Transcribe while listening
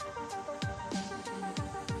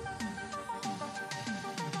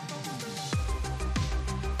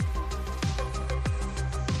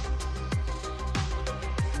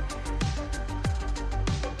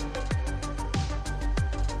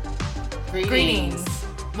Greetings.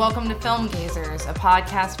 Welcome to Film Gazers, a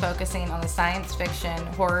podcast focusing on the science fiction,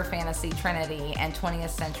 horror, fantasy trinity, and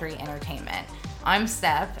 20th century entertainment. I'm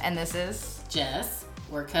Steph, and this is Jess.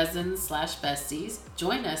 We're cousins/besties.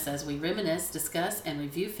 Join us as we reminisce, discuss, and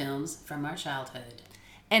review films from our childhood.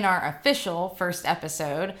 In our official first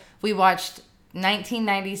episode, we watched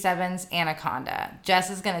 1997's Anaconda. Jess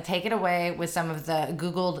is going to take it away with some of the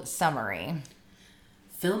Googled summary.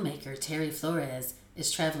 Filmmaker Terry Flores is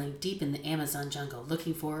traveling deep in the Amazon jungle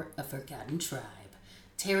looking for a forgotten tribe.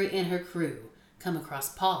 Terry and her crew come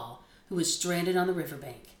across Paul, who is stranded on the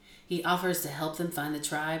riverbank. He offers to help them find the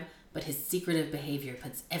tribe, but his secretive behavior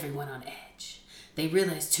puts everyone on edge. They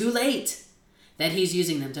realize too late that he's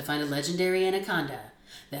using them to find a legendary anaconda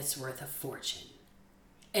that's worth a fortune.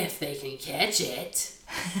 If they can catch it.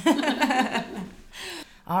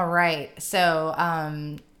 All right. So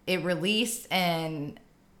it released in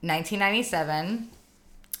 1997.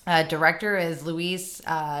 Director is Luis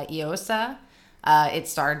Llosa. It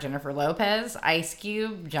starred Jennifer Lopez, Ice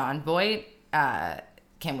Cube, Jon Voight.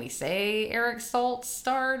 Can we say Eric Stoltz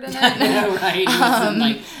starred in it? I know, right? He was in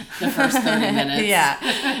like the first 30 minutes.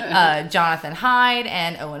 Yeah. Jonathan Hyde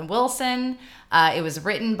and Owen Wilson. It was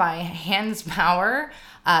written by Hans Bauer,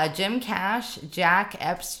 Jim Cash, Jack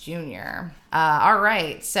Epps Jr. All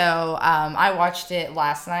right. So I watched it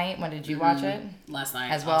last night. When did you watch it? Last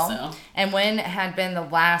night as well. Also. And when had been the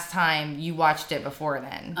last time you watched it before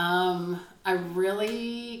then? I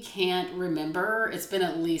really can't remember. It's been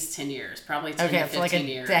at least 10 years, probably 10 to 15 like a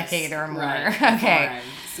years. decade or more. Right, okay. I've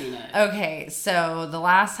seen it. Okay, so the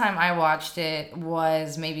last time I watched it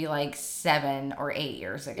was maybe like 7 or 8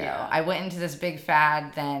 years ago. Yeah. I went into this big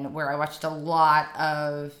fad then where I watched a lot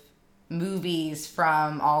of movies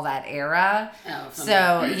from all that era. Oh, from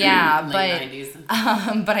so the yeah, late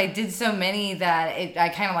 90s. But I did so many that I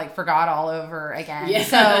kind of like forgot all over again. Yeah,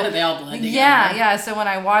 so they all blend together. Yeah. So when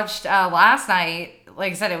I watched last night,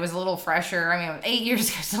 like I said, it was a little fresher. I mean, 8 years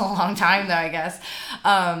ago is still a long time though, I guess.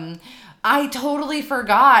 I totally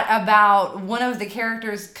forgot about one of the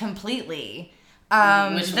characters completely.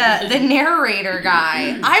 The narrator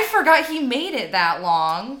guy. I forgot he made it that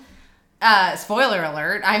long. Spoiler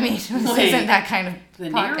alert. I mean, this isn't that kind of the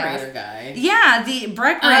podcast. Narrator guy. Yeah, the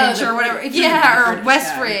Breckenridge or whatever. Yeah, or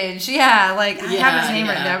Westridge. Guy. Yeah, like I have his name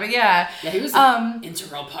written down, but yeah. Yeah, he was an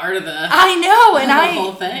integral part of the I know, and the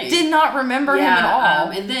whole thing. Did not remember him at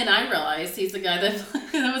all. And then I realized he's the guy that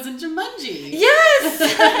was in Jumanji. Yes!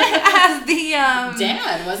 As the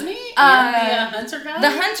dad, wasn't he? And the hunter guy?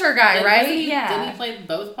 The hunter guy, right? Didn't he play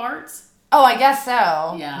both parts? Oh, I guess so.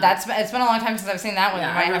 Yeah. It's been a long time since I've seen that one.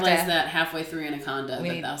 Yeah, I realized that halfway through Anaconda.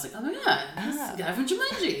 I was like, oh my god, this is the guy from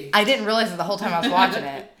Jumanji. I didn't realize it the whole time I was watching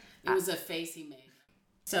it. It was a face he made.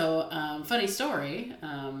 So, funny story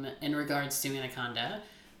in regards to Anaconda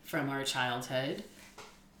from our childhood.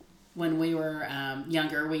 When we were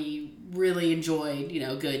younger, we really enjoyed,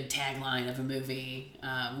 good tagline of a movie.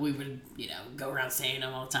 We would, go around saying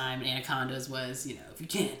them all the time. Anaconda's was, if you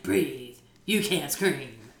can't breathe, you can't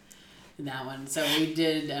scream. That one. So we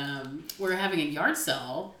did, we're having a yard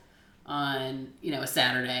sale on, a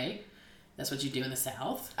Saturday. That's what you do in the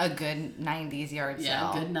South. A good 90s yard sale.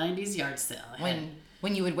 Yeah, a good 90s yard sale.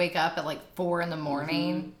 When you would wake up at like 4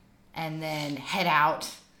 a.m. and then head out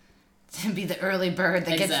to be the early bird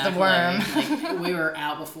that gets the worm. Like, we were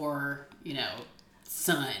out before,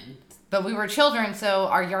 sun. But we were children, so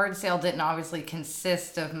our yard sale didn't obviously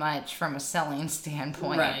consist of much from a selling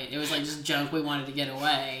standpoint. Right. It was like just junk we wanted to get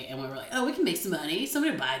away. And we were like, oh, we can make some money.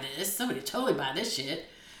 Somebody buy this. Somebody totally buy this shit.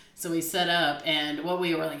 So we set up, and what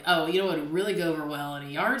we were like, oh, you know what would really go over well at a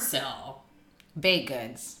yard sale? Baked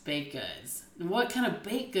goods. Baked goods. And what kind of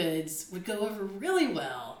baked goods would go over really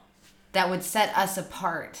well? That would set us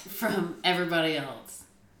apart. From everybody else.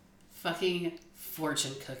 Fucking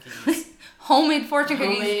fortune cookies. Homemade fortune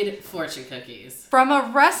cookies. Homemade fortune cookies. From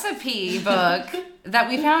a recipe book that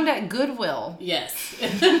we found at Goodwill. Yes.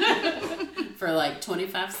 For like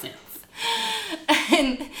 25 cents.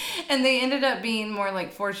 And they ended up being more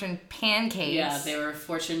like fortune pancakes. Yeah, they were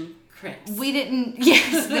fortune crisps. We didn't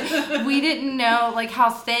know like how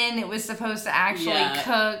thin it was supposed to actually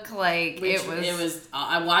cook. Like it was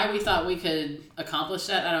why we thought we could accomplish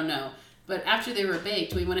that, I don't know. But after they were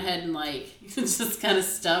baked, we went ahead and like just kind of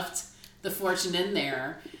stuffed the fortune in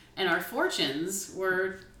there, and our fortunes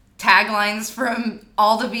were taglines from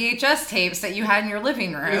all the VHS tapes that you had in your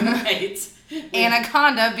living room. Right.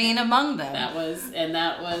 Anaconda being among them. Wasn't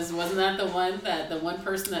that the one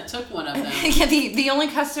person that took one of them? Yeah, the only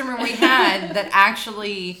customer we had that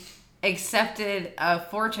actually accepted a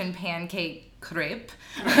fortune pancake crepe.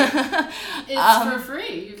 Right. It's for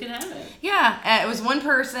free. You can have it. Yeah, it was one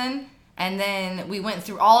person. And then we went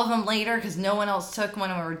through all of them later because no one else took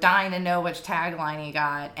one, and we were dying to know which tagline he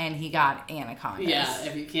got, and he got Anaconda. Yeah,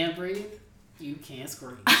 if you can't breathe, you can't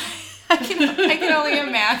scream. I can only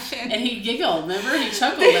imagine. And he giggled, remember? He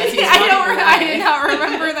chuckled as he was walking away. I did not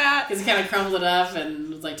remember that. Because he kind of crumbled it up and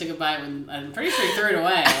was like, took a bite, and I'm pretty sure he threw it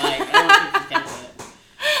away. Like, I don't think he kept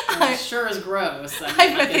it. It sure is gross.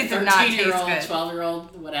 I bet they did not taste good.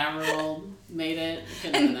 12-year-old, whatever-year-old made it. It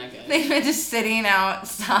couldn't have been that good. They've been just sitting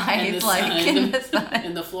outside, in the sun.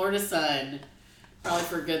 In the Florida sun, probably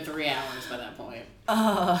for a good 3 hours by that point.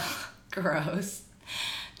 Oh, gross.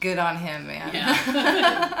 Good on him, man.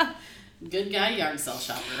 Yeah. Good guy, yard sale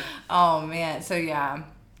shopper. Oh, man. So, yeah.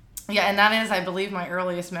 Yeah, and that is, I believe, my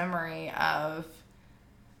earliest memory of...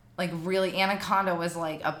 Like, really, Anaconda was,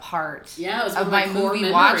 like, a part of my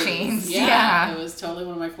movie watchings. Yeah. It was totally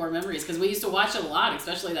one of my core memories. Because we used to watch it a lot,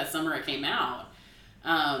 especially that summer it came out.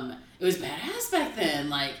 It was badass back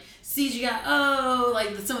then. Like, CGI,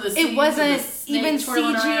 like, some of the scenes. It wasn't even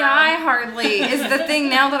CGI, hardly, is the thing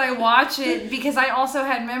now that I watch it. Because I also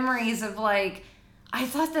had memories of, like... I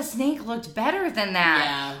thought the snake looked better than that.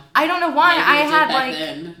 Yeah. I don't know why. I had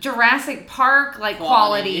like Jurassic Park like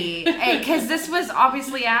quality. Because this was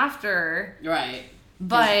obviously after. Right.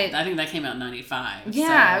 But I think that came out in 95.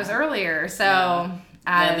 Yeah, so. It was earlier. So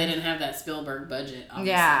yeah, they didn't have that Spielberg budget,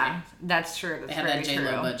 obviously. Yeah, that's true. They had that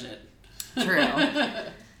J-Lo budget. True.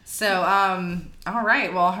 So, all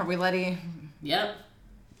right. Well, are we ready? Yep.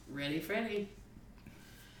 Ready, Freddy.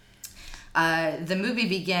 The movie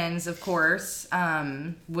begins, of course,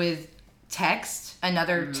 with text,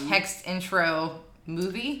 another text intro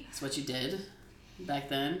movie. That's what you did back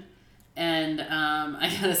then. And I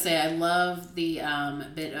gotta say, I love the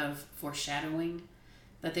bit of foreshadowing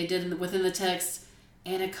that they did within the text.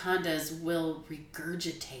 Anacondas will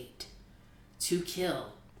regurgitate to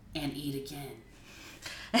kill and eat again.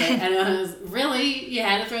 And I was, really? You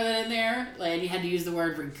had to throw that in there? Like, you had to use the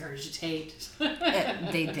word regurgitate?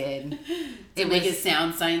 They did. To make it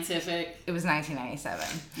sound scientific. It was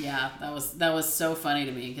 1997. Yeah, that was so funny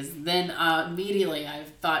to me. Because then immediately I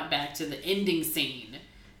thought back to the ending scene.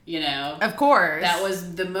 You know? Of course. That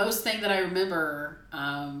was the most thing that I remember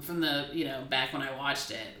from the, back when I watched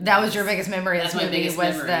it. That was your biggest memory of this movie? Biggest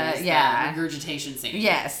was memory the, that regurgitation scene.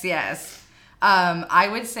 Yes. I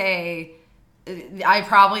would say... I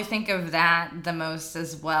probably think of that the most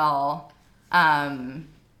as well. And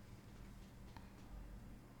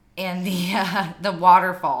the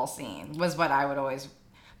waterfall scene was what I would always...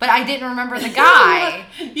 But I didn't remember the guy.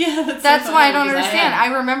 Yeah, that's why I don't understand.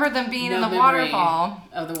 I remember them being in the waterfall.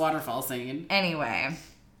 Of the waterfall scene. Anyway.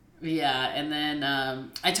 Yeah, and then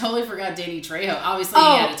I totally forgot Danny Trejo. Obviously, he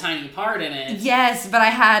had a tiny part in it. Yes, but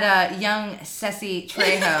I had young Ceci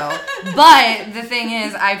Trejo. But the thing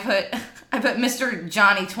is, I put Mr.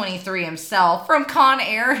 Johnny 23 himself from Con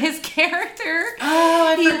Air, his character. Oh,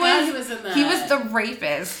 I forgot he was in that. He was the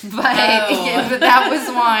rapist, but that was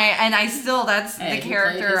why. And that's the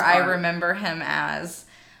character I remember him as.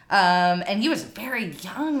 And he was very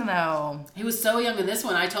young, though. He was so young in this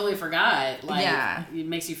one, I totally forgot. Like, it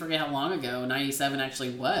makes you forget how long ago 97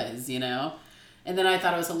 actually was, And then I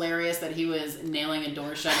thought it was hilarious that he was nailing a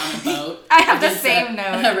door shut on a boat. I have the same note.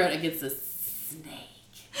 I wrote against a snake.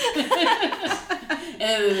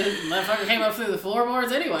 And the motherfucker came up through the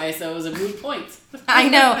floorboards anyway, so it was a moot point. I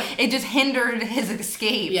know. It just hindered his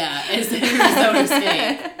escape. Yeah, it hindered his own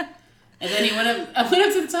escape. And then he went up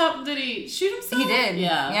to the top. Did he shoot himself? He did.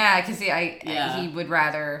 Yeah. Yeah, because he would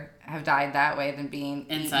rather have died that way than being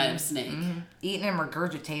inside of a snake. Mm-hmm. Eaten and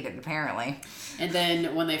regurgitated, apparently. And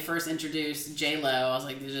then when they first introduced J-Lo, I was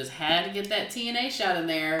like, they just had to get that TNA shot in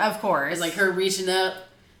there. Of course. It's like her reaching up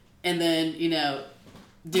and then,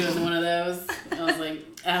 doing one of those. I was like,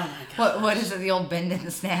 oh my God. What is it? The old bend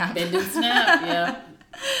and snap? Bend and snap,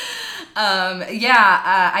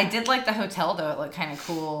 yeah. I did like the hotel, though. It looked kind of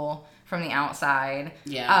cool from the outside.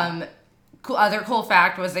 Yeah. Other cool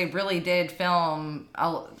fact was they really did film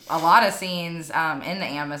a lot of scenes in the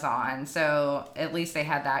Amazon, so at least they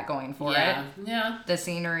had that going for it. Yeah. The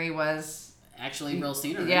scenery was actually real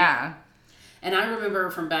scenery. Yeah. And I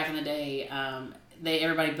remember from back in the day,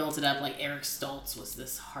 everybody built it up like Eric Stoltz was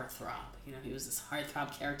this heartthrob. He was this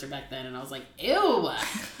heartthrob character back then, and I was like, ew.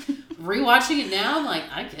 Rewatching it now, I'm like,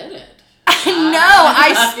 I get it.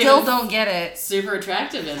 I still don't get it. Super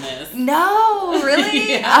attractive in this. No,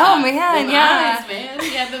 really? Yeah. Oh man, eyes, man.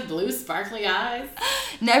 He had the blue sparkly eyes.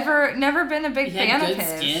 Never been a big fan of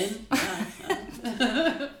his. Skin.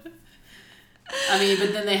 Yeah. I mean,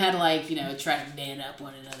 but then they had try to man up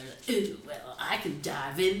one another. Ooh, well, I could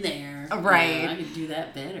dive in there. Right. I could do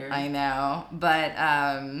that better. I know, but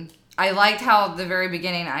I liked how the very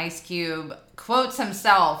beginning Ice Cube quotes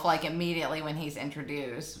himself like immediately when he's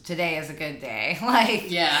introduced. Today is a good day. Like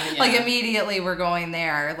like immediately we're going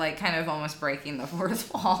there, like kind of almost breaking the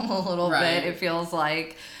fourth wall a little bit. It feels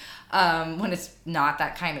like when it's not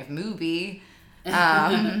that kind of movie.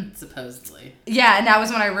 Supposedly. Yeah, and that was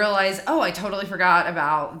when I realized, I totally forgot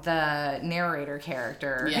about the narrator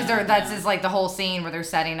character. Because that's just like the whole scene where they're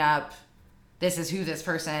setting up, this is who this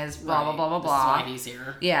person is, blah, blah, blah, blah, blah. This is why he's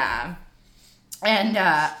here. Yeah. And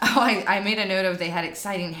I made a note of they had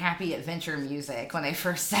exciting, happy adventure music when they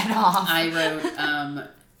first set off. I wrote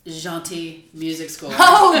jaunty music score.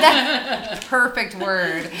 Oh, that's perfect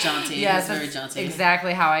word. Jaunty. Yes, very jaunty.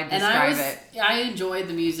 Exactly how I describe it. I enjoyed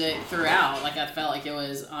the music throughout. Like, I felt like it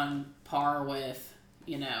was on par with,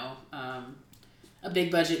 a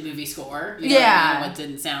big budget movie score. You know what I mean? It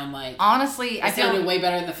didn't sound like... Honestly, it sounded way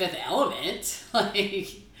better than The Fifth Element. Like...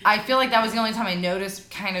 I feel like that was the only time I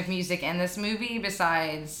noticed kind of music in this movie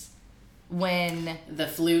besides when... The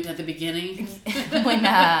flute at the beginning? When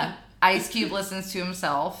Ice Cube listens to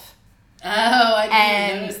himself. Oh, I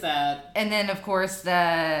didn't notice that. And then, of course,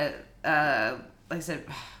 the... like I said,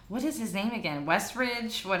 what is his name again?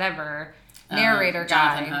 Westridge? Whatever. Narrator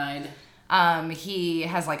guy. Jonathan Hyde. He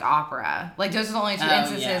has like opera. Like those are the only two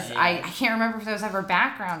instances. Yeah. I can't remember if there was ever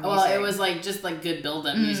background music. Well, it was like just like good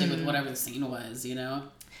build-up music with whatever the scene was,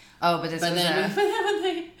 Oh, but then when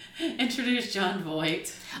they introduced John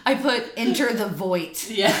Voight, I put Enter the Voight.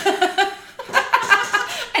 Yeah.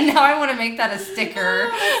 And now I want to make that a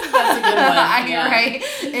sticker. That's a good one. Right?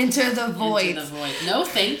 Enter the Voight. Enter the Voight. No,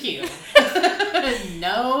 thank you.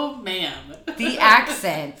 No, ma'am. The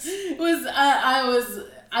accent was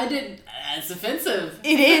it's offensive.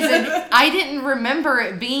 It is, and I didn't remember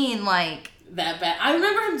it being like that bad. I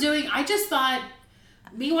remember him I just thought,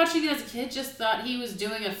 me watching it as a kid, just thought he was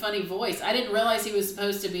doing a funny voice. I didn't realize he was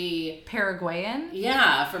supposed to be Paraguayan.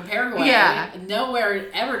 Yeah, from Paraguay. Yeah. Nowhere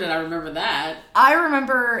ever did I remember that. I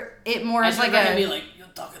remember it more as like him be like, you're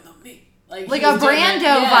talking to me. Like a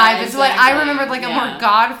Brando vibe is what I remembered, like a more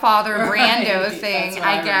Godfather Brando thing,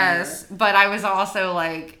 I guess. But I was also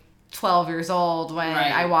like 12 years old when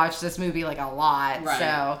I watched this movie like a lot. Right.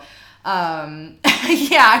 So,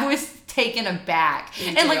 I was taken aback.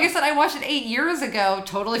 And like I said, I watched it 8 years ago,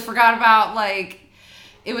 totally forgot about like,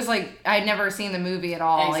 it was like I'd never seen the movie at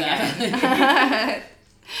all. Exactly. Like,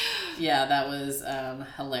 yeah, that was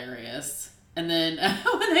hilarious. And then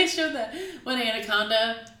when they showed when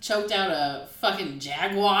Anaconda choked out a fucking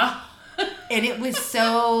jaguar. And it was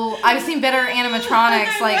so... I've seen better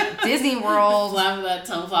animatronics, like Disney World. That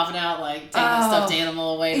tongue flopping out, like taking the stuffed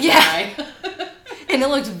animal away to die. And it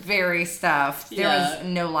looked very stuffed. There was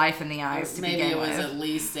no life in the eyes to begin with. Maybe it was at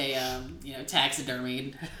least a,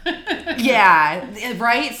 taxidermied. Yeah,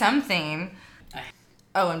 right? Something.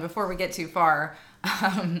 Oh, and before we get too far...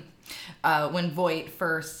 when Voight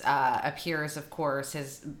first appears, of course,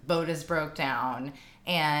 his boat is broke down,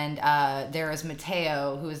 and there is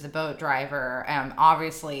Mateo, who is the boat driver.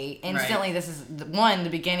 Obviously, instantly, this is the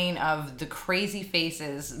beginning of the crazy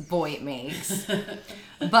faces Voight makes.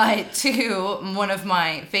 But two, one of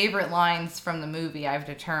my favorite lines from the movie, I've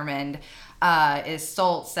determined, is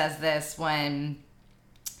Stoltz says this when...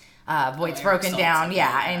 Voight's broken down,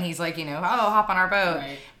 and he's like, hop on our boat.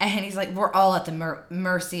 Right. And he's like, we're all at the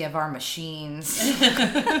mercy of our machines.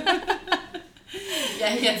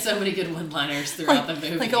 Yeah, he had so many good one-liners throughout the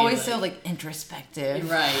movie. Like, always so, introspective.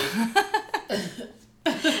 Right.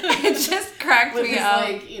 It just cracked me up.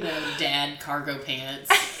 With his, dad cargo pants.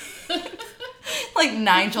 Like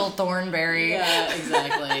Nigel Thornberry. Yeah,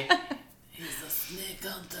 exactly. He's a snake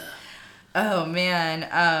hunter. Oh,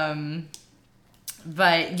 man.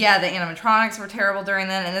 But yeah, the animatronics were terrible during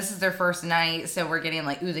then, and this is their first night, so we're getting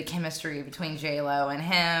the chemistry between J-Lo and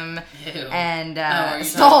him. Ew. And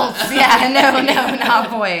Stoltz. Yeah, no,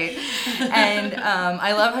 not Voight. And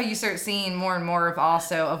I love how you start seeing more and more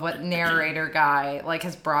of what narrator guy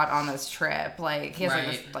has brought on this trip. Like he has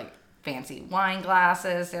this fancy wine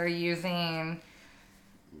glasses they're using.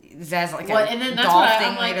 He has and then that's golf what thing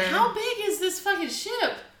I'm like, later. how big is this fucking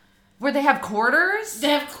ship? Where they have quarters? They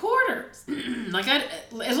have quarters.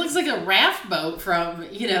 It looks like a raft boat from,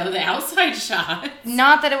 the outside shot.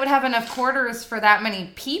 Not that it would have enough quarters for that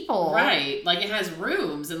many people. Right. Like, it has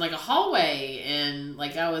rooms and, a hallway, and,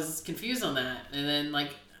 I was confused on that. And then,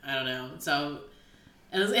 I don't know. So,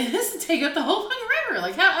 and this would take up the whole fucking river.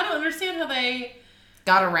 I don't understand how they...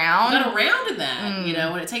 Got around in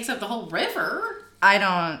that, when it takes up the whole river. I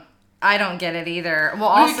don't get it either. Well,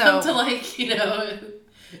 also... When you come to,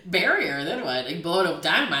 barrier, then what? Blow it up with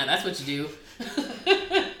dynamite, that's what you do.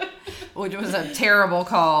 Which was a terrible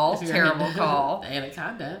call. Terrible call.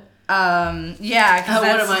 Anaconda. Yeah, because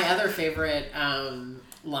one of my other favorite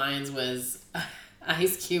lines was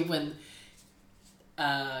Ice Cube when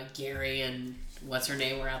Gary and what's her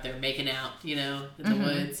name were out there making out, in the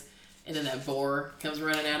woods, and then that boar comes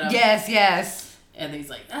running at him. Yes. And he's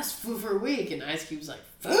like, "That's food for a week," and Ice Cube's like,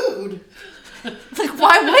 "Food." Like,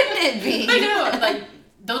 why wouldn't it be? I know. Like,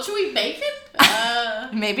 don't you eat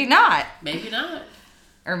bacon? Maybe not. Maybe not.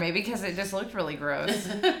 Or maybe because it just looked really gross.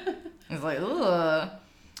 It's like, ugh.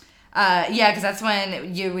 Yeah, because that's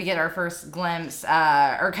when we get our first glimpse,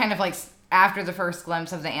 or kind of like after the first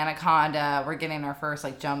glimpse of the Anaconda, we're getting our first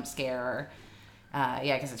like jump scare.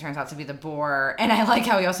 Yeah, because it turns out to be the boar. And I like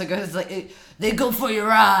how he also goes like, they go for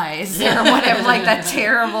your eyes or whatever, like that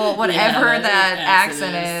terrible, whatever that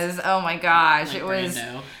accent is. Oh my gosh.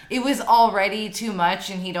 It was already too much,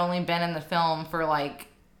 and he'd only been in the film for like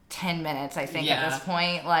 10 minutes, I think, at this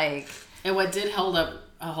point. Like, and what did not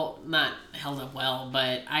held up well,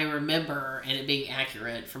 but I remember, and it being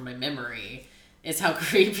accurate from my memory, is how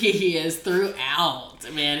creepy he is throughout.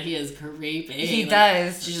 Man, he is creepy. He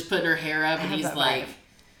does. She's just putting her hair up, and he's like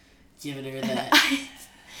giving her that.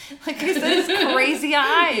 Like I said, his crazy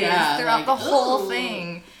eyes throughout the whole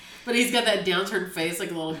thing. But he's got that downturned face like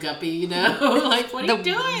a little guppy, Like, what are you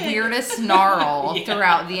doing? The weirdest snarl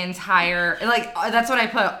throughout the entire... Like, that's what I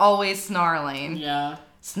put, always snarling. Yeah.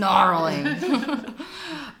 Snarling.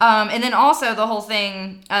 And then also the whole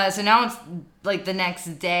thing... so now it's, like, the next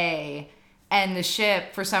day... And the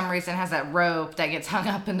ship, for some reason, has that rope that gets hung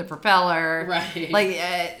up in the propeller. Right. Like,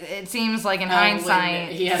 it seems like in hindsight,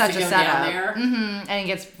 he has such to a go setup. Down there. Mm-hmm. And he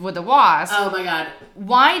gets with the wasp. Oh, my God.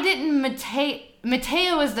 Why didn't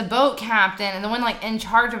Mateo is the boat captain and the one, like, in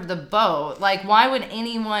charge of the boat. Like, why would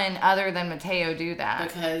anyone other than Mateo do that?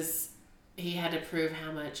 Because he had to prove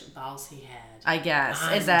how much balls he had. I guess.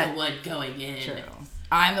 I'm is that the one going in. True.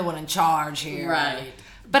 I'm the one in charge here. Right.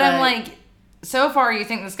 But I'm like... So far, you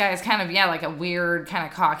think this guy is kind of, like a weird, kind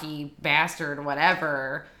of cocky bastard or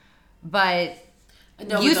whatever. But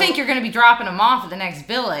you think you're going to be dropping him off at the next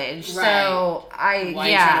village. Right. So, why are you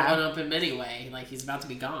trying to one-up him anyway? Like, he's about to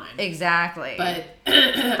be gone. Exactly. But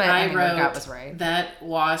I wrote what God was right. That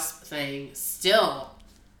wasp thing still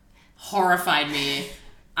horrified me.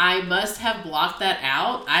 I must have blocked that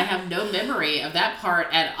out. I have no memory of that part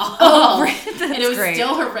at all. Oh, that's and it was great.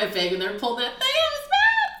 still horrific, and they're pulling that thing out of his mouth.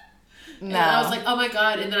 No. And I was like, oh my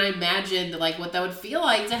God. And then I imagined like what that would feel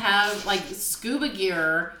like to have like scuba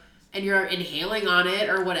gear and you're inhaling on it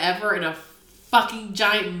or whatever, and a fucking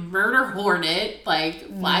giant murder hornet like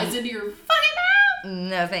flies into your fucking mouth.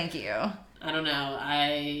 No, thank you. I don't know.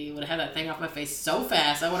 I would have had that thing off my face so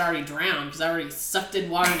fast I would already drown because I already sucked in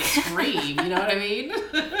water to scream. You know what I mean?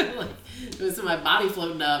 Like, it was my body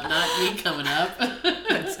floating up, not me coming up.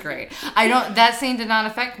 That's great. That scene did not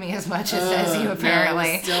affect me as much as you apparently. No,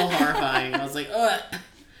 it was still horrifying. I was like, ugh.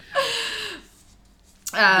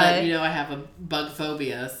 But I have a bug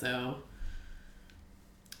phobia, so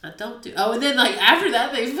I don't do. Oh, and then like after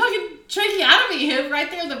that, they fucking tracheotomy him right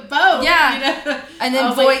there in the boat. Yeah, and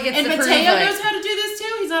then Voight gets and to Mateo prove knows how to do this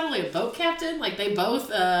too. He's not only a boat captain, like they both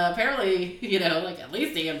apparently, like at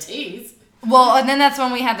least EMTs. Well, and then that's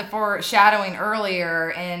when we had the foreshadowing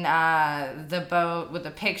earlier in the boat with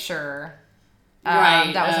the picture.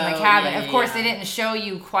 Right. That was in the cabin. Yeah, of course, yeah. they didn't show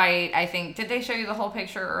you quite, I think. Did they show you the whole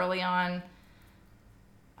picture early on?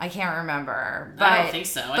 I can't remember. But, I don't think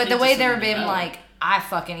so. But the way they were being like, I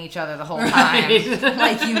fucking each other the whole time.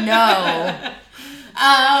 Like,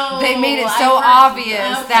 Oh, they made it so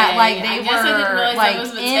obvious that like they were like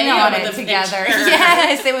in on it together.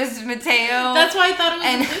 Yes, it was Mateo. That's why I thought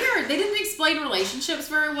it was weird. They didn't explain relationships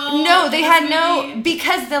very well. No, they had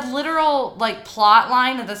because the literal like plot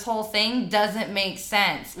line of this whole thing doesn't make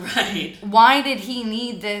sense. Right. Why did he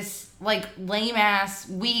need this like lame ass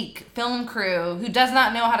weak film crew who does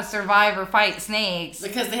not know how to survive or fight snakes?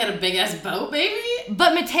 Because they had a big ass boat, maybe?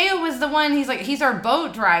 But Mateo was the one, he's our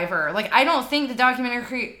boat driver. Like, I don't think the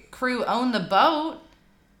documentary crew owned the boat.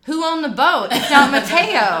 Who owned the boat? It's not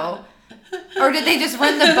Mateo. Or did they just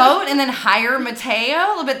rent the boat and then hire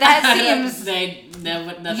Mateo? But that seems...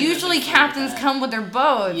 usually captains come with their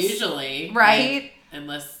boats. Usually. Right?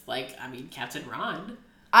 Like, unless, Captain Ron.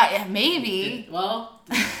 Maybe. Well...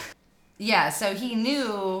 Yeah, so he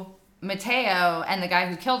knew Mateo and the guy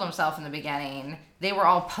who killed himself in the beginning. They were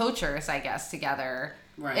all poachers, I guess, together.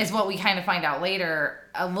 Right. Is what we kind of find out later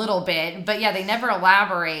a little bit. But yeah, they never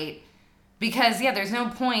elaborate because, there's no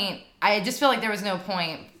point. I just feel like there was no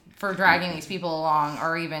point for dragging these people along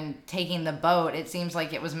or even taking the boat. It seems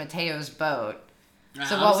like it was Mateo's boat.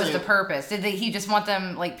 So what was the purpose? Did he just want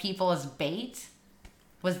them, people as bait?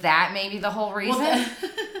 Was that maybe the whole reason? Well,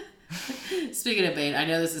 Speaking of bait, I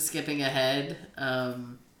know this is skipping ahead,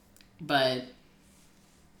 but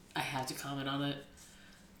I have to comment on it.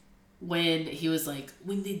 When he was like,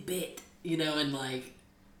 "We need bait," and like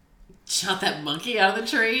shot that monkey out of the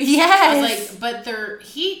tree. Yes. I was like, but they're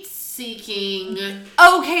heat seeking.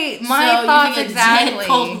 Okay, my thoughts you think exactly. A dead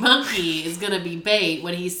cold monkey is gonna be bait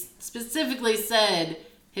when he specifically said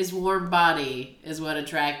his warm body is what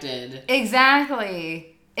attracted.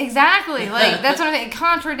 Exactly. Like, that's what I mean. It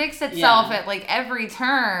contradicts itself at like every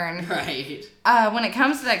turn. Right. When it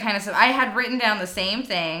comes to that kind of stuff, I had written down the same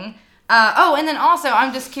thing. And then also,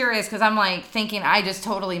 I'm just curious because I'm like thinking I just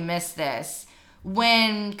totally missed this.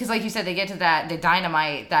 Because like you said, they get to the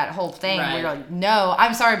dynamite, that whole thing where you're like, no,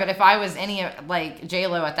 I'm sorry, but if I was any like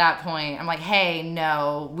J-Lo at that point, I'm like, hey,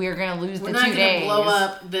 no, we're going to lose the 2 days. We're not going to blow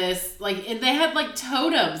up this, like, and they had like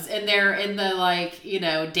totems in the like,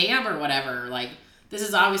 dam or whatever. Like, this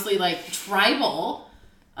is obviously like tribal.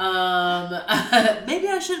 Maybe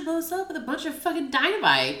I shouldn't blow this up with a bunch of fucking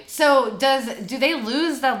dynamite. So do they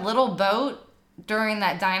lose that little boat during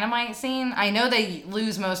that dynamite scene? I know they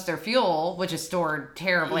lose most of their fuel, which is stored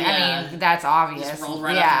terribly. Yeah. I mean, that's obvious. Just rolled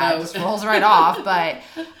right off the boat. Just rolls right off. But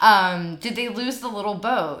did they lose the little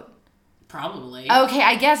boat? Probably. Okay,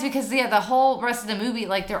 I guess because the whole rest of the movie,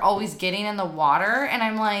 like, they're always getting in the water, and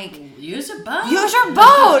I'm like, use your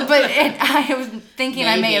boat. But I was thinking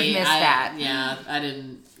I may have missed that. Yeah, I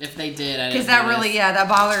didn't. If they did, I didn't. Because that really, that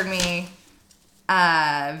bothered me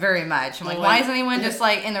very much. I'm like, why is anyone just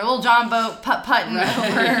like in their little John boat putting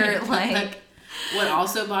over? Like, what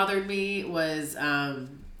also bothered me was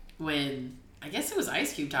when I guess it was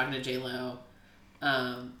Ice Cube talking to J-Lo.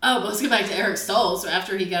 But let's get back to Eric Stoltz. So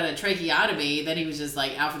after he got a tracheotomy, then he was just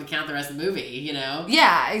like out for the count the rest of the movie,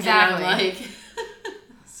 Yeah, exactly. And I'm like,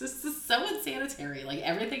 this is so unsanitary. Like,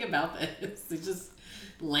 everything about this. He's just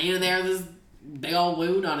laying there with this big old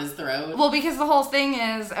wound on his throat. Well, because the whole thing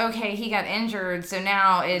is, okay, he got injured, so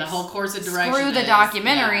now it's the whole course of direction. Screw the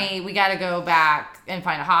documentary, we got to go back and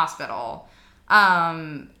find a hospital.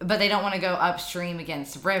 But they don't want to go upstream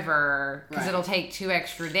against river because it'll take 2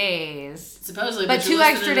 extra days. Supposedly, but 2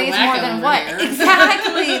 extra days more than what? Here.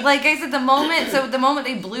 Exactly. Like I said, the moment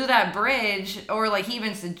they blew that bridge, or like he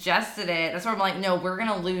even suggested it, that's where I'm like, no, we're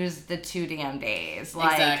gonna lose the 2 damn days.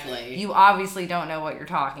 Like, exactly. You obviously don't know what you're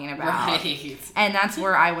talking about. Right. And that's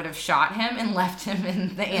where I would have shot him and left him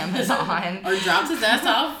in the Amazon. Or dropped his ass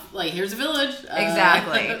off. Like, here's a village.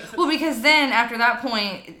 Exactly. Well, because then after that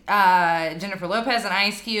point, Jennifer Lopez and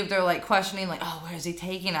Ice Cube, they're like questioning, like, oh, where is he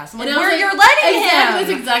taking us? I'm like, where you're letting him? That's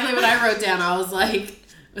exactly what I wrote down. I was like,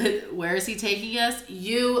 where is he taking us?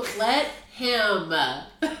 You let him.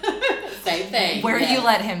 Same thing. Where you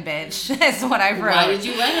let him, bitch, is what I wrote. Why did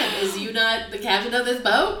you let him? Is you not the captain of this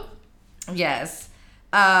boat? Yes.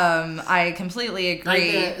 I completely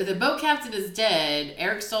agree. Like, the boat captain is dead.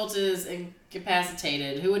 Eric Stoltz is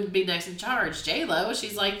incapacitated. Who would be next in charge? J-Lo.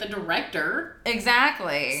 She's like the director.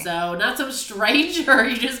 Exactly. So, not some stranger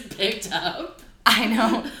you just picked up. I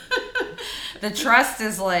know. The trust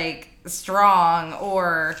is like strong,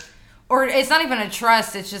 or it's not even a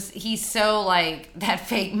trust, it's just he's so like that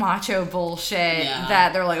fake macho bullshit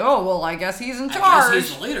that they're like, oh, well, I guess he's in charge. I guess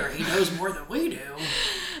he's the leader. He knows more than we do.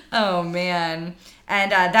 Oh, man.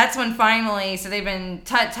 And that's when finally, so they've been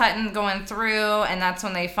tut-tutting going through, and that's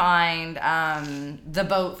when they find the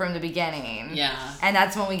boat from the beginning. Yeah. And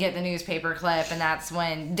that's when we get the newspaper clip, and that's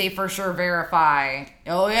when they for sure verify,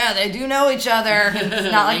 oh yeah, they do know each other.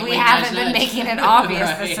 It's not like we haven't been making it obvious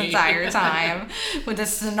this entire time. With the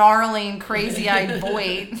snarling, crazy-eyed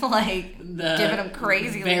Voight, like, giving them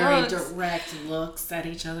crazy very looks. Very direct looks at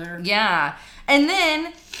each other. Yeah. And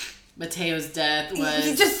then Mateo's death was...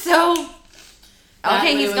 He's just so...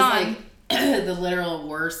 Okay, he's gone. Like the literal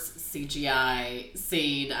worst CGI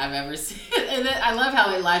scene I've ever seen. And then I love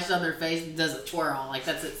how it latches on their face and does a twirl. Like,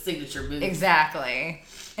 that's its signature move. Exactly.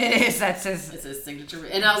 It is. That's his... It's his signature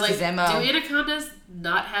move. And I was like, do anacondas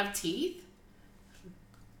not have teeth?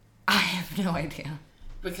 I have no idea.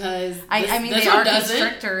 Because I mean, they are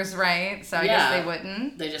constrictors, right? So I guess they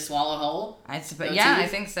wouldn't. They just swallow whole. I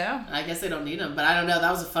think so. I guess they don't need them, but I don't know.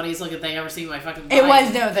 That was the funniest looking thing I've ever seen in my fucking life. It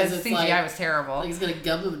was the CGI was terrible. Like, he's gonna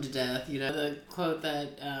gum him to death. The quote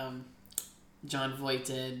that John Voight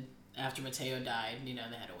did after Mateo died. They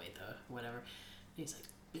had to wait though, whatever. He's like,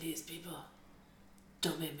 "Please, people,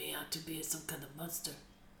 don't make me out to be some kind of monster.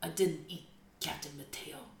 I didn't eat Captain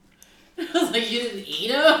Mateo." I was like, you didn't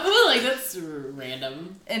eat him? Like, that's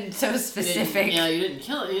random. And so specific. You didn't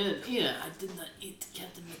kill him. You didn't eat it. I did not eat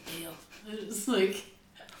Captain Mateo. It's like...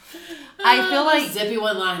 I feel like... zippy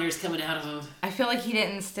one-liners coming out of him. I feel like he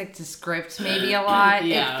didn't stick to script maybe a lot.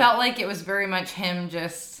 Yeah. It felt like it was very much him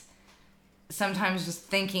just sometimes just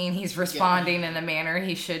thinking he's responding in a manner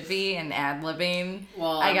he should be and ad-libbing.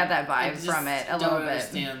 Well, I got that vibe from it a little bit. I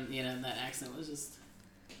don't understand, that accent was just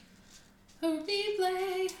a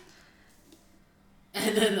replay.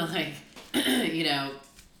 And then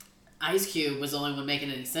Ice Cube was the only one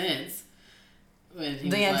making any sense. When he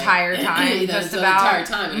the entire time, just about. The entire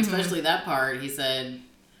time, and especially that part, he said,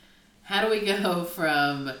 how do we go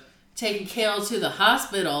from taking Kale to the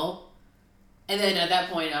hospital? And then at that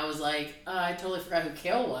point, I was like, I totally forgot who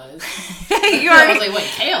Kale was. I was like, wait,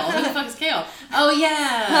 Kale? Who the fuck is Kale? Oh,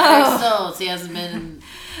 yeah. Eric Stoltz. He hasn't been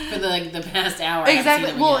for the past hour.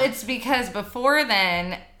 Exactly. Well, it's because before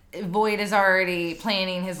then, Voight is already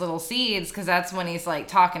planting his little seeds because that's when he's like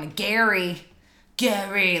talking to Gary.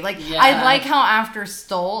 I like how after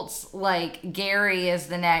Stoltz, like Gary is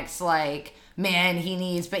the next like man he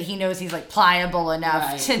needs, but he knows he's like pliable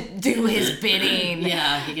enough to do his bidding.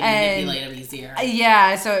 Yeah, he can manipulate him easier.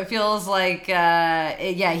 Yeah, so it feels like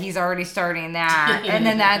he's already starting that, and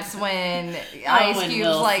then that's when Ice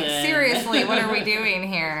Cube's like, seriously, what are we doing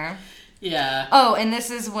here? Yeah. Oh, and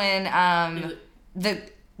this is when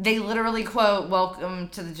they literally quote, "Welcome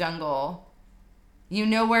to the jungle." You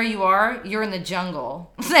know where you are? You're in the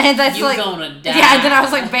jungle. And that's you're like, gonna die. Yeah, and then I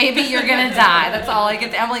was like, baby, you're gonna die. That's all I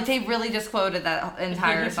could. I'm like, they really just quoted that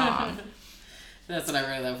entire song. That's what I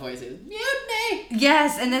read that voice is. Mutiny!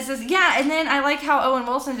 Yes, and this is, and then I like how Owen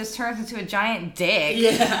Wilson just turns into a giant dick.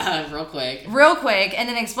 Yeah, real quick, and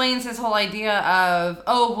then explains his whole idea of,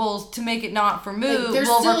 to make it not for Moo, like,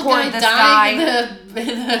 we'll record this guy.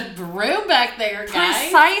 In the room back there,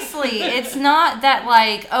 guys. Precisely. It's not that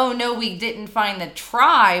like, oh no, we didn't find the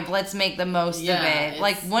tribe, let's make the most of it.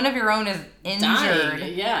 Like, one of your own is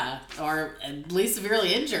injured. Dying, or at least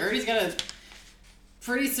severely injured. He's got a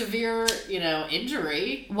pretty severe,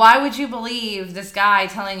 injury. Why would you believe this guy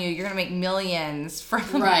telling you you're going to make millions from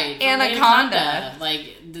Anaconda?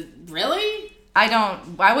 Like, really?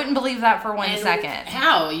 I wouldn't believe that for 1 second.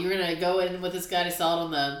 How? You're going to go in with this guy to sell it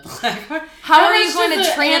on the black market? How are you going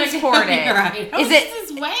to transport it? Right.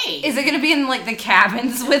 Is it going to be in like the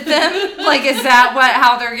cabins with them? Like, is that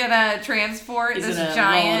how they're going to transport this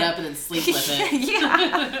giant? Roll it up and then sleep with it.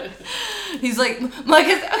 Yeah. He's like, so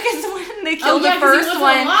when they kill the first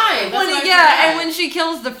one, and when she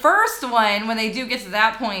kills the first one, when they do get to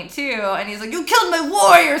that point too, and he's like, you killed my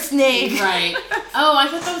warrior snake. Right. Oh, I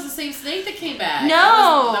thought that was the same snake that came back.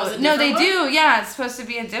 No, they do. Yeah, it's supposed to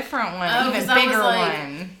be a different one, even bigger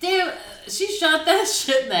one. Damn, she shot that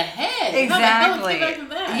shit in the head. Exactly. How the hell came back from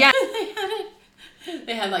that? Yeah.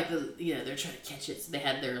 They had like they're trying to catch it, so they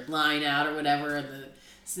had their line out or whatever, and the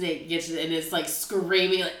snake gets it, and it's like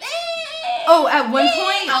screaming like. Oh, at one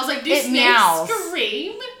point, I was like, do snakes meows.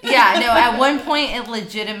 Scream? Yeah, no, at one point it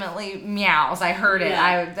legitimately meows. I heard it.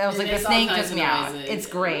 Yeah. I was like, the snake just meowed. It's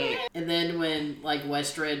great. And then when like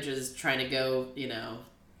Westridge is trying to go,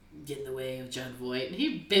 get in the way of Jon Voight, and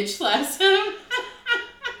he bitch slaps him.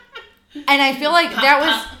 And I feel like that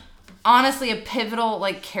was honestly a pivotal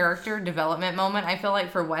like character development moment, I feel like,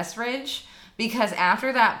 for Westridge. Because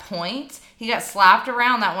after that point, he got slapped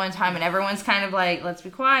around that one time, and everyone's kind of like, let's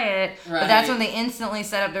be quiet. Right. But that's when they instantly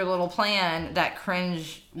set up their little plan, that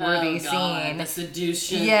cringe-worthy scene. The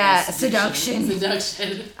seduction. Yeah,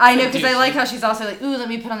 seduction. I know, because I like how she's also like, ooh, let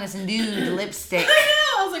me put on this nude lipstick. I know.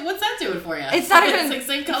 I was like, what's that doing for you? It's not even... It's like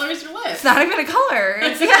same color as your lips. It's not even a color.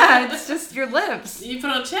 It's just your lips. You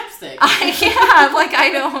put on chapstick.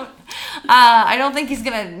 I don't think he's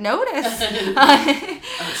going to notice.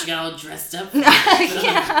 She got all dressed up.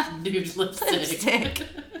 Nude lipstick.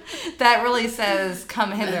 That really says,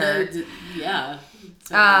 come hither. Yeah.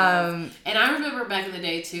 And I remember back in the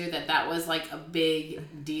day too that was like a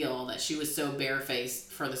big deal that she was so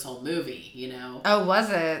barefaced for this whole movie, Oh,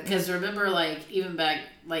 was it? Because remember, like, even back,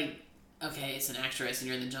 like, okay, it's an actress and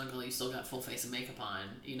you're in the jungle, you still got full face of makeup on,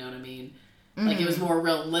 you know what I mean? Mm-hmm. Like, it was more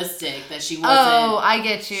realistic that she wasn't. Oh, I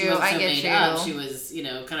get you. She was,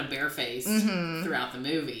 kind of barefaced throughout the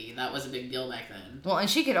movie. That was a big deal back then. Well, and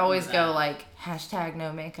she could always go like,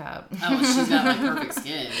 #no makeup. Oh, she's got like perfect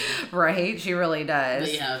skin. Right? She really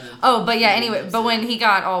does. But anyway, but when he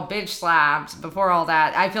got all bitch slapped before all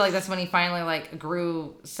that, I feel like that's when he finally like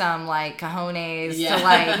grew some like cojones to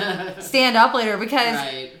like stand up later, because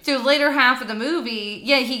through the later half of the movie,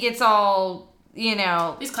 he gets all,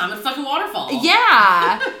 he's climbing a fucking waterfall.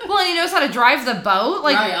 Yeah. Well, and he knows how to drive the boat.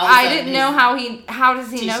 Like, I didn't know how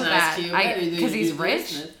does he know that? Because he's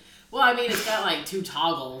rich? Well, I mean, it's got like 2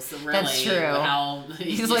 toggles, so really. That's true.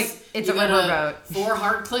 He's like, it's a riverboat. 4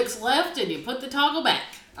 hard clicks left, and you put the toggle back.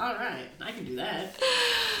 all right, I can do that.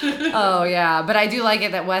 Oh, yeah. But I do like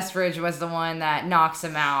it that Westridge was the one that knocks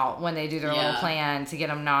him out when they do their little Yeah. plan to get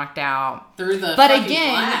him knocked out. Through the But fucking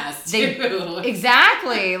again, glass, too.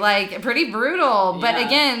 Exactly. Like, pretty brutal. But Yeah.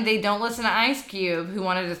 again, they don't listen to Ice Cube, who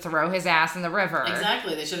wanted to throw his ass in the river.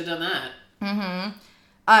 Exactly. They should have done that. Mm-hmm.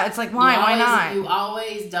 It's like, why? Why not? You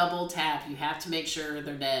always double tap. You have to make sure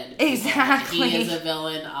they're dead. Exactly. He is a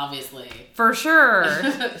villain, obviously. For sure.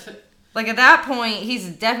 Like, at that point, he's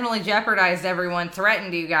definitely jeopardized everyone,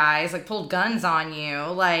 threatened you guys, like, pulled guns on you,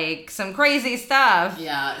 like, some crazy stuff.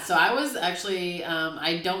 Yeah, so I was actually,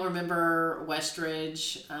 I don't remember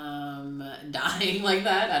Westridge dying like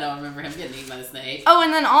that. I don't remember him getting eaten by the snake. Oh,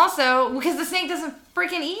 and then also, because the snake doesn't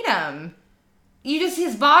freaking eat him.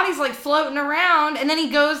 His body's, like, floating around, and then he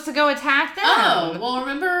goes to go attack them. Oh, well,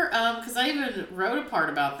 remember, because I even wrote a part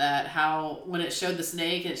about that, how when it showed the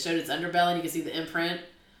snake and it showed its underbelly and you could see the imprint.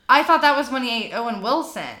 I thought that was when he ate Owen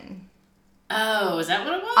Wilson. Oh, is that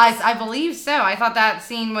what it was? I believe so. I thought that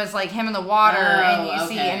scene was like him in the water, and you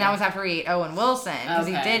see, okay. and that was after he ate Owen Wilson, because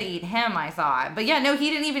he Okay. did eat him, I thought. But yeah, no, he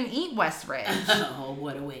didn't even eat Westridge. Oh,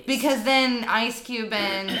 what a waste. Because then Ice Cube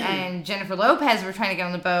and Jennifer Lopez were trying to get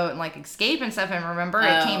on the boat and like escape and stuff, and remember,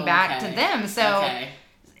 it came back to them. So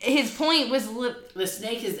his point was... the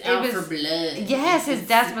snake is out for blood. Yes, his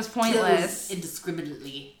death was pointless.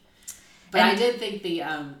 Indiscriminately. But I did think the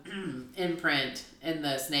imprint in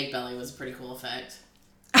the snake belly was a pretty cool effect.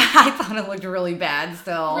 I thought it looked really bad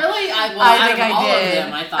still. Really? I think I did. Of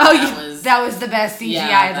them, I thought that was the best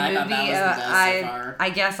CGI of the movie. I thought that was the best so far. I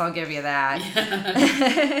guess I'll give you that.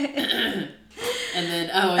 And then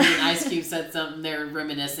Ice Cube said something, they were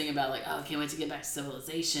reminiscing about like, oh, I can't wait to get back to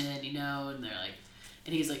civilization, and they're like,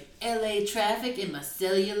 and he's like, LA traffic in my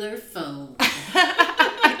cellular phone.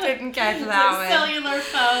 I didn't catch that one. Cellular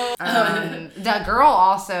phone. The girl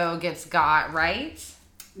also gets got, right?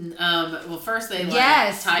 Well, first they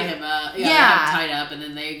tie him up. Yeah, they have him tied up, and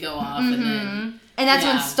then they go off, and that's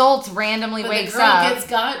when Stoltz randomly wakes up. The girl up. gets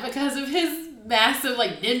got because of his massive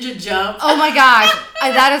ninja jump. Oh my gosh,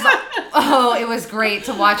 it was great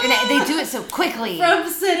to watch, and they do it so quickly. From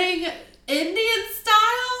sitting Indian style,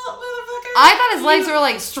 motherfucker. I thought his legs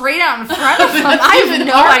were straight out in front of him. I have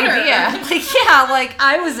no idea.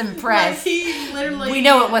 I was impressed. He literally. We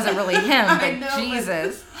know it wasn't really him, but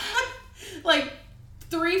Jesus.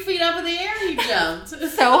 3 feet up in the air, he jumped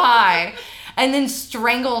so high, and then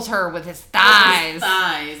strangles her with his thighs.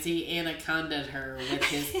 He anacondaed her with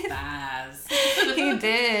his thighs. He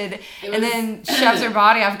did, and then shoves her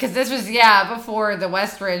body off, because this was before the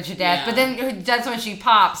Westridge death. Yeah. But then that's when she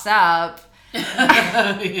pops up. In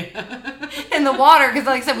the water, because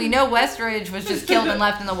like I said, we know Westridge was just killed and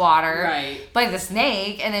left in the water by the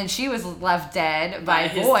snake, and then she was left dead by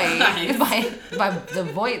Voight, by the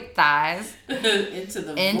Voight thighs. Into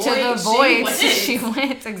the Voight she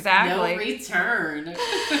went exactly. No return.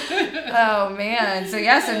 Oh man, so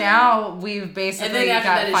now we've basically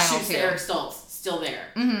got final two. Eric Stoltz still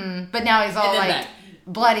there. Mm-hmm. But now he's all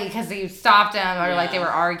bloody because he stopped him, or they were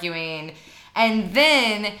arguing. And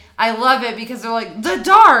then, I love it because they're like, the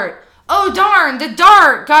dart! Oh darn, the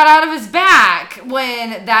dart got out of his back!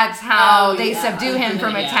 When that's how they subdue him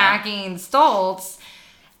from attacking Stoltz.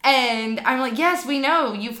 And I'm like, yes, we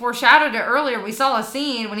know. You foreshadowed it earlier. We saw a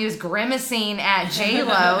scene when he was grimacing at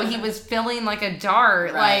J-Lo. He was feeling like a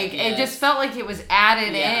dart. It just felt like it was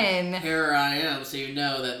added in. Here I am, so you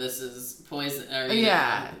know that this is poison. Or,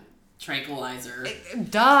 tranquilizer.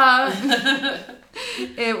 Duh.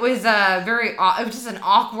 It was it was just an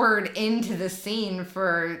awkward end to the scene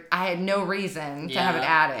I had no reason to have it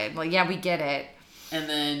added. We get it. And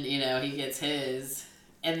then, he gets his.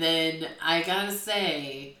 And then, I gotta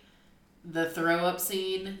say, the throw-up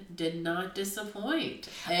scene did not disappoint.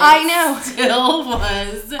 I know. Still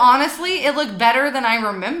was. Honestly, it looked better than I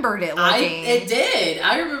remembered it looking. It did.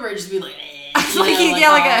 I remember it just being like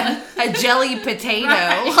a jelly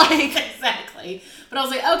potato. Exactly. But I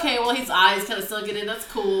was like, okay, well, his eyes kind of still get in. That's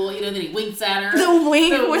cool. Then he winks at her. The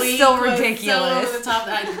wink was so ridiculous. So over the top.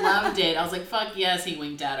 I loved it. I was like, fuck yes, he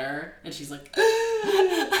winked at her. And she's like,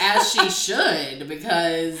 as she should,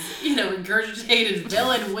 because, regurgitated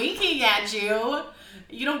villain winking at you.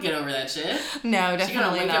 You don't get over that shit. No, definitely not. She's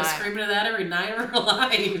gonna wake up screaming at that every night of her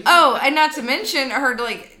life. Oh, and not to mention her,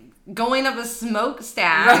 going up a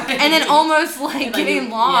smokestack and then almost getting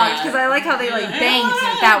locked, because I like how they banked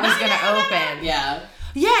that was gonna open.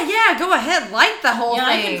 Yeah, go ahead, light the whole thing.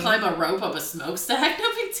 I can climb a rope up a smokestack, no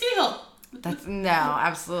big deal. No,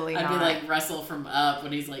 absolutely not. I'd be Russell from Up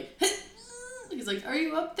when he's like, are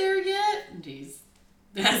you up there yet? And he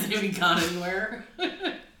hasn't even gone anywhere.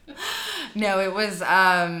 No, it was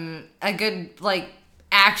a good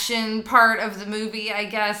action part of the movie, I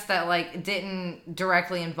guess, that like didn't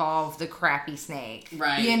directly involve the crappy snake.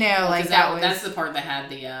 Right. You know, like that's the part that had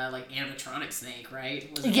the like animatronic snake, right?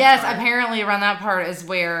 Yes, apparently around that part is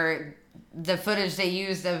where the footage they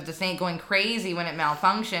used of the snake going crazy when it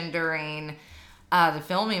malfunctioned during the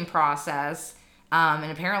filming process,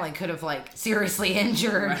 and apparently could have like seriously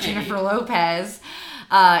injured Jennifer Lopez.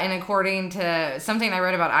 And according to something I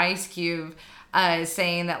read about Ice Cube,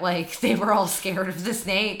 saying that like they were all scared of the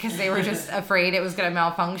snake because they were just afraid it was going to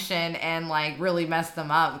malfunction and like really mess them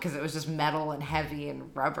up because it was just metal and heavy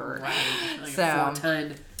and rubber. Right. Like so, a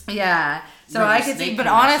 4-ton. Yeah. So I could see, but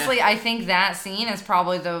honestly, I think that scene is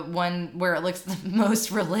probably the one where it looks the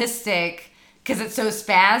most realistic because it's so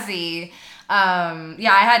spazzy.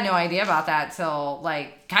 Yeah, I had no idea about that till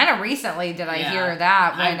like kind of recently did I hear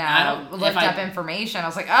that when I looked up information. I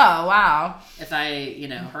was like, oh, wow. If I,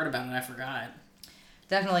 heard about it, I forgot.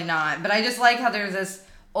 Definitely not. But I just like how there's this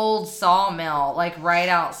old sawmill like right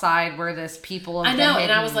outside where this people have I know, been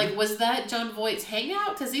and I was like, was that John Voight's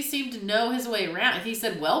hangout? Because he seemed to know his way around. He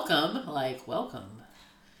said, welcome. Like, welcome.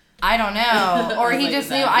 I don't know. Or he like,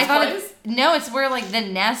 just knew. I thought it's where like the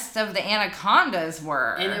nests of the anacondas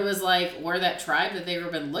were. And it was like where that tribe that they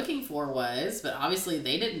were been looking for was, but obviously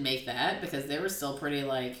they didn't make that because they were still pretty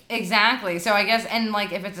like... Exactly. So I guess, and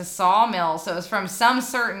like if it's a sawmill, so it's from some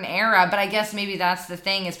certain era, but I guess maybe that's the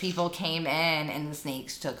thing is people came in and the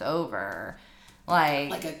snakes took over.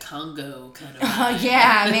 Like a Congo kind of...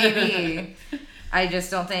 yeah, maybe. I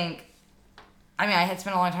just don't think... I mean, it's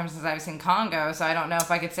been a long time since I've seen Congo, so I don't know if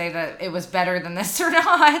I could say that it was better than this or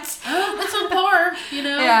not. Oh, it's on par,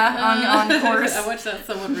 Yeah, on course. I watched that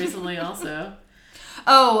somewhat recently also.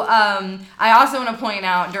 Oh, I also want to point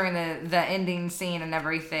out during the ending scene and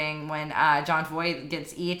everything when John Voight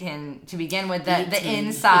gets eaten to begin with, the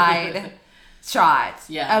inside shots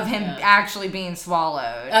of him actually being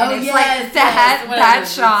swallowed. Oh, and it's like that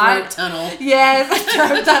shot. Throat tunnel. Yes,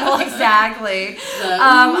 throat tunnel, exactly.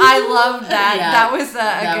 I loved that. Yeah, that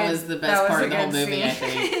was the best part of the whole movie, scene. I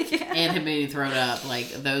think. And him being thrown up. Like,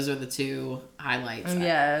 those are the two highlights.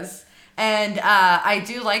 Yes. And I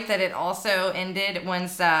do like that it also ended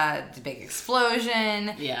once the big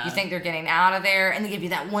explosion. Yeah. You think they're getting out of there, and they give you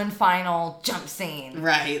that one final jump scene.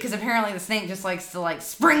 Right. Because apparently the snake just likes to like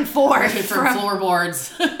spring forward from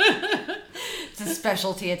floorboards. It's a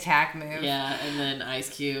specialty attack move. Yeah, and then Ice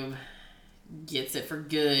Cube gets it for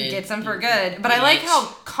good. Gets him for good. But I like how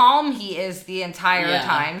calm he is the entire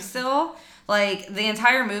time still. Like, the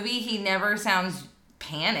entire movie, he never sounds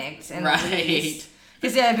panicked in the least.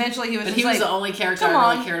 Because eventually he was was the only character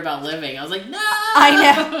I really cared about living. I was like, no!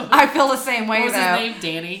 I know. I feel the same way, what was his name?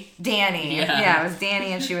 Danny? Danny. Yeah, it was Danny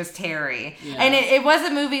and she was Terry. Yeah. And it was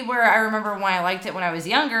a movie where I remember when I liked it when I was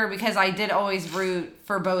younger because I did always root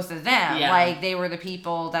for both of them. Yeah. Like, they were the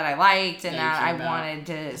people that I liked and that I wanted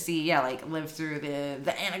to see, like, live through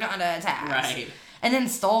the Anaconda attacks. Right. And then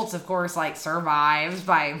Stoltz, of course, like, survives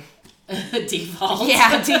by... default.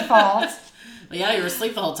 Yeah, default. Well, yeah, you were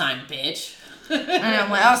asleep the whole time, bitch. And I'm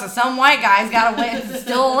like, oh, so some white guy's got to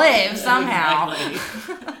still live somehow.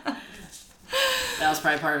 Exactly. That was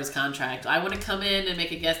probably part of his contract. I want to come in and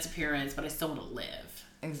make a guest appearance, but I still want to live.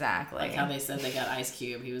 Exactly. Like how they said they got Ice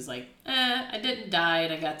Cube. He was like, I didn't die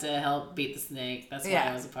and I got to help beat the snake. That's why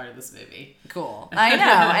I was a part of this movie. Cool. I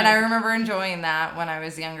know. And I remember enjoying that when I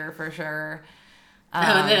was younger for sure.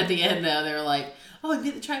 And then at the end, though, they were like, oh, I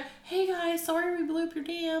beat the tribe. Hey, guys, sorry we blew up your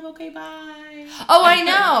dam. Okay, bye. Oh, I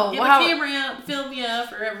know. Get my camera out and film you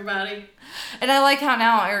for everybody. And I like how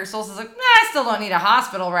now Eric Stoltz is like, I still don't need a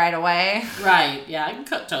hospital right away. Right. Yeah, I can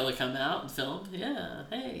totally come out and film. Yeah.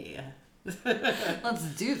 Hey. Let's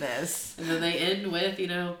do this. And then they end with,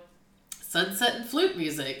 sunset and flute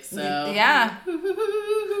music. So yeah.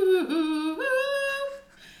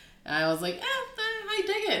 I was like, I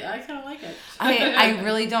dig it. I kind of like it. I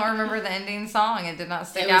really don't remember the ending song. It did not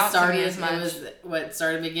stick out to me as much. It was what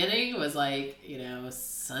started beginning was like,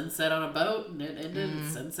 sunset on a boat, and it ended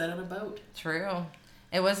sunset on a boat. True.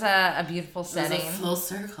 It was a beautiful setting. It was a full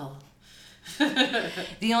circle.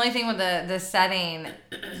 The only thing with the setting,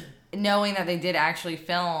 knowing that they did actually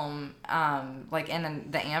film, like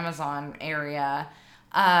in the Amazon area,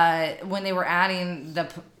 when they were adding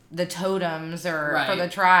the totems or for the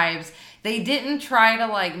tribes, they didn't try to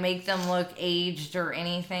like make them look aged or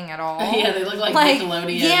anything at all. Yeah, they look like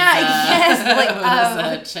Nickelodeon. Yeah, yes, like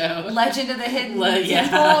that show? Legend of the Hidden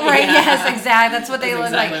Temple, right? Yeah. Yes, exactly. That's what they look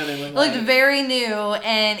exactly like. What they It looked very new,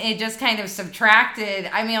 and it just kind of subtracted.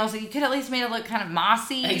 I mean, I was like, you could at least made it look kind of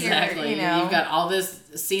mossy. Exactly. Or, You've got all this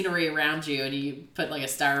scenery around you, and you put like a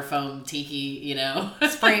styrofoam tiki,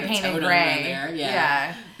 spray painted gray. There.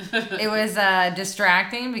 Yeah. It was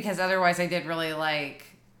distracting because otherwise I did really like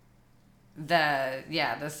the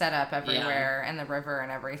setup everywhere and the river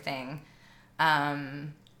and everything.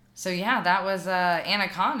 So yeah, that was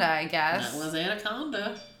Anaconda, I guess. That was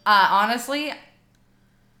Anaconda. Honestly,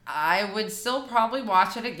 I would still probably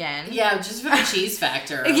watch it again. Yeah, just for the cheese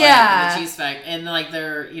factor. Yeah. The cheese factor. And like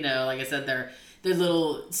their, like I said, their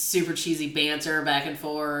little super cheesy banter back and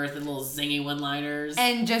forth, and little zingy one-liners.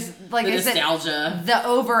 And just, like the I said, nostalgia. The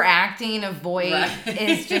overacting of Voight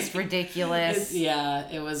is just ridiculous.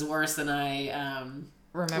 It was worse than I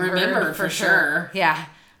remember for sure. Yeah,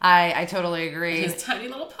 I totally agree. His tiny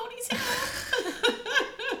little ponytail.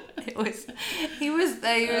 He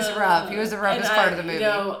was rough. He was the roughest part of the movie.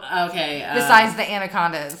 Besides the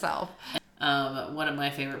Anaconda itself. One of my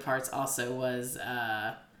favorite parts also was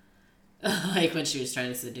like when she was trying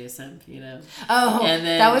to seduce him, Oh, and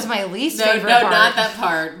then, that was my least favorite part. No, not that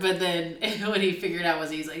part. But then when he figured out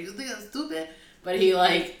he's like, you think I'm stupid? But he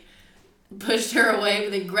like pushed her away,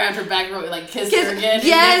 but then grabbed her back, like kissed her again, and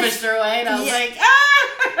then pushed her away. And I was like, ah!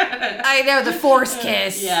 I know, the forced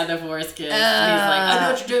kiss. Yeah, the forced kiss. And he's like, I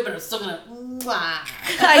know what you're doing, but I'm still gonna.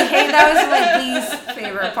 That was my least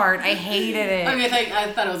favorite part. I hated it. I mean,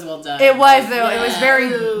 I thought it was well done. It was, though. Yeah. It was very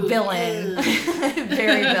villain.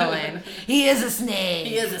 Very villain. He is a snake.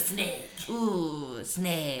 He is a snake. Ooh,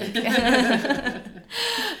 snake.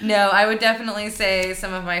 No, I would definitely say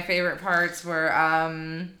some of my favorite parts were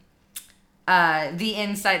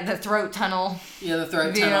the throat tunnel. Yeah, the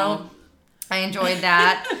throat tunnel. I enjoyed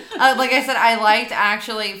that. Like I said, I liked,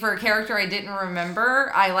 actually, for a character I didn't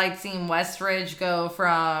remember, I liked seeing Westridge go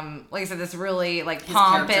from, like I said, this really, like,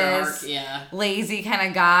 pompous, lazy kind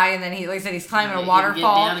of guy, and then he's climbing a waterfall. He can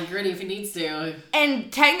get down and gritty if he needs to.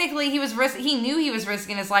 And technically, he knew he was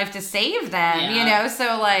risking his life to save them,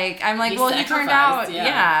 so, like, I'm like, he turned out,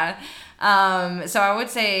 so I would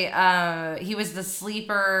say he was the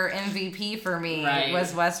sleeper MVP for me,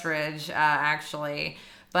 was Westridge, actually.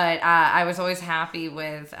 But I was always happy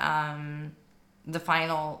with the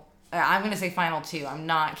final. I'm going to say final two. I'm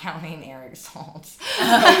not counting Eric Stoltz.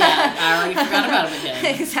 I already forgot about him again.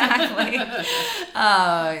 Exactly.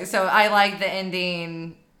 So I like the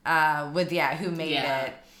ending with who made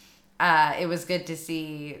it. It was good to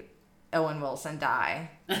see Owen Wilson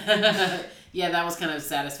die. Yeah, that was kind of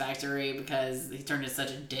satisfactory because he turned into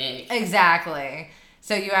such a dick. Exactly.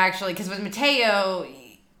 So you actually, because with Mateo,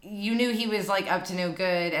 you knew he was like up to no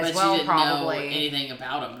good as well, probably. Know anything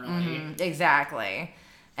about him, really. Mm-hmm, exactly.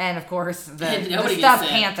 And of course, the stuffed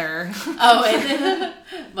panther. Oh, and then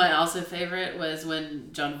my also favorite was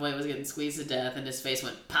when Jon Voight was getting squeezed to death and his face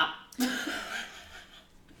went pop.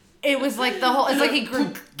 It was like it's like he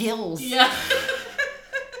grew gills. Yeah.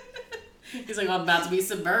 He's like, I'm about to be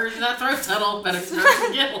submerged in that throat tunnel. Better submerge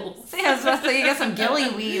some gills. Yeah, I was about to say, you got some gilly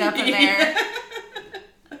weed up in there.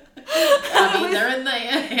 I mean, they're in the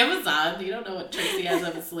Amazon. You don't know what tricks he has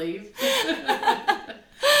up his sleeve.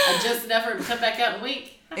 Just enough for him to come back out and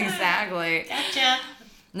wink. Exactly. Gotcha.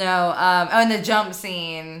 No, and the jump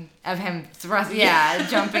scene of him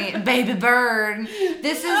jumping, Baby Bird.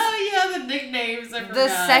 This is the nicknames. I forgot. The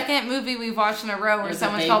second movie we've watched in a row where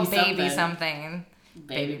someone's called Baby something.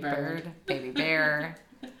 Baby Bird, Baby Bear.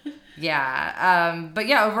 Yeah, but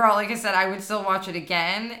overall, like I said, I would still watch it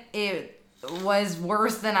again. It was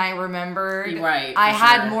worse than I remembered. Right. I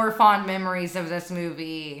had more fond memories of this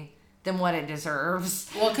movie than what it deserves.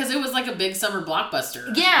 Well, because it was like a big summer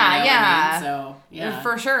blockbuster. Yeah, yeah. I mean? So, yeah.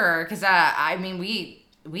 For sure. Because,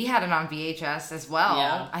 we had it on VHS as well.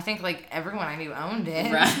 Yeah. I think, like, everyone I knew owned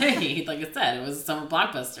it. Right. Like I said, it was a summer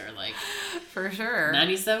blockbuster. Like, for sure.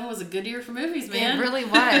 97 was a good year for movies, man. It really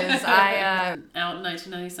was. Out in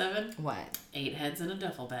 1997. What? 8 Heads in a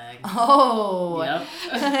Duffel Bag. Oh. Yep.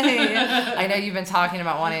 I know you've been talking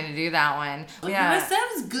about wanting to do that one. Like, 97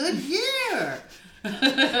 was a good year.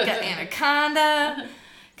 Got Anaconda.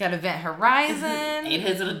 Got Event Horizon. 8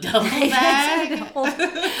 Heads in a Duffel Bag.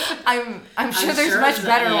 I'm sure there's much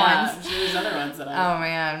better ones. I'm sure there's other ones that Oh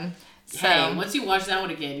man. Hey, once you watch that one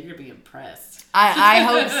again, you're gonna be impressed. I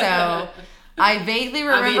hope so. I vaguely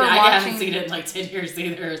remember watching. I haven't seen it in like 10 years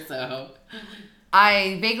either, so.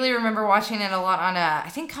 I vaguely remember watching it a lot on I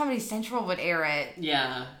think Comedy Central would air it.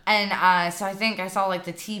 Yeah. And so I think I saw like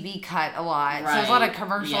the TV cut a lot. Right. So there's a lot of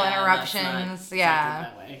commercial interruptions.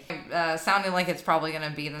 That way. Sounding like it's probably going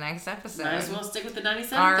to be the next episode. Might as well stick with the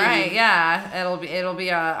 97 All right, yeah. It'll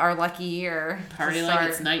be our lucky year. Party like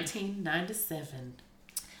it's 1997.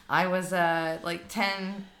 I was like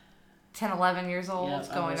 10, 11 years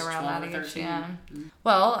old, going around that age. Yeah.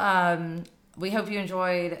 Well, we hope you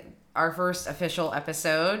enjoyed our first official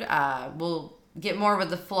episode. We'll get more with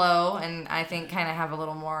the flow, and I think kind of have a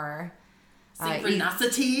little more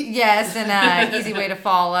synchronicity. Yes, and an easy way to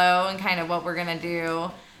follow, and kind of what we're gonna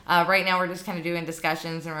do. Right now, we're just kind of doing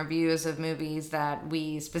discussions and reviews of movies that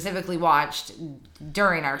we specifically watched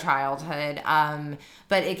during our childhood.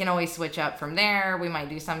 But it can always switch up from there. We might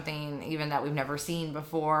do something even that we've never seen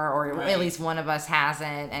before, or at least one of us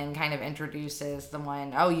hasn't, and kind of introduces the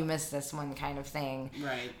one, oh, you missed this one kind of thing.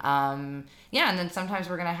 Right. Yeah, and then sometimes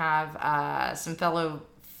we're going to have some fellow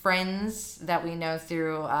friends that we know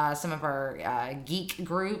through some of our geek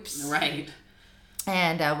groups. Right.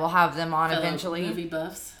 And we'll have them on Fellow eventually. Movie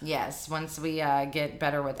buffs. Yes, once we get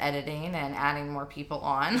better with editing and adding more people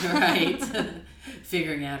on. Right.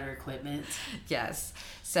 Figuring out our equipment. Yes.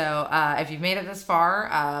 So if you've made it this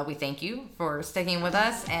far, we thank you for sticking with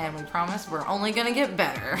us, and we promise we're only going to get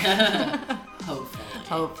better.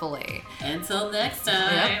 Hopefully. Until next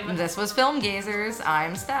time. Yep. This was Film Gazers.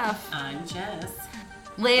 I'm Steph. I'm Jess.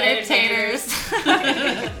 Later taters.